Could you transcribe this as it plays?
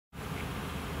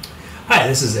Hi,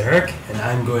 this is Eric, and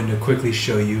I'm going to quickly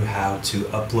show you how to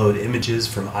upload images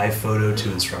from Iphoto to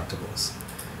Instructables.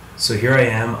 So here I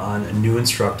am on a new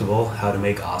Instructable, How to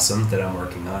Make Awesome, that I'm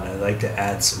working on. I'd like to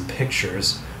add some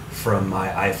pictures from my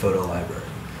Iphoto library.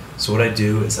 So what I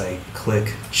do is I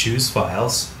click Choose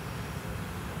Files,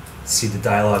 see the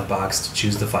dialog box to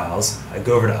choose the files. I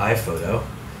go over to Iphoto,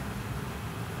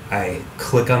 I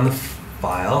click on the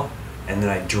file, and then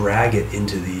I drag it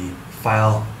into the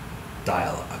file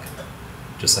dialog,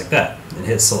 just like that, and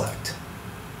hit select.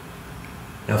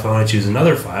 Now if I want to choose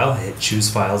another file, I hit choose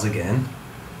files again,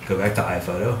 go back to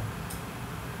Iphoto,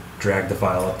 drag the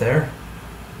file up there,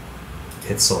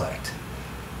 hit select,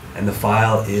 and the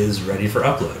file is ready for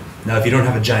upload. Now if you don't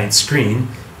have a giant screen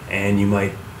and you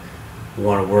might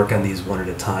want to work on these one at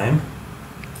a time,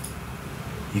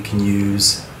 you can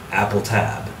use Apple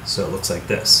Tab, so it looks like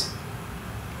this.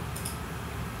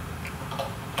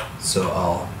 So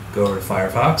I'll go over to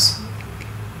Firefox,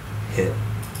 hit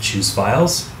choose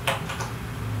files,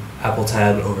 Apple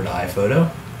Tab over to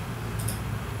Iphoto,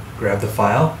 grab the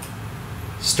file,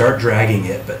 start dragging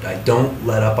it, but I don't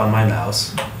let up on my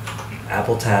mouse,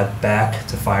 Apple Tab back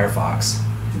to Firefox,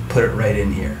 and put it right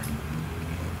in here.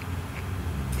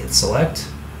 Hit select,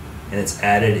 and it's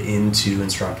added into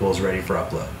Instructables ready for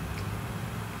upload.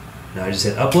 Now I just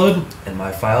hit upload, and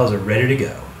my files are ready to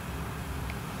go.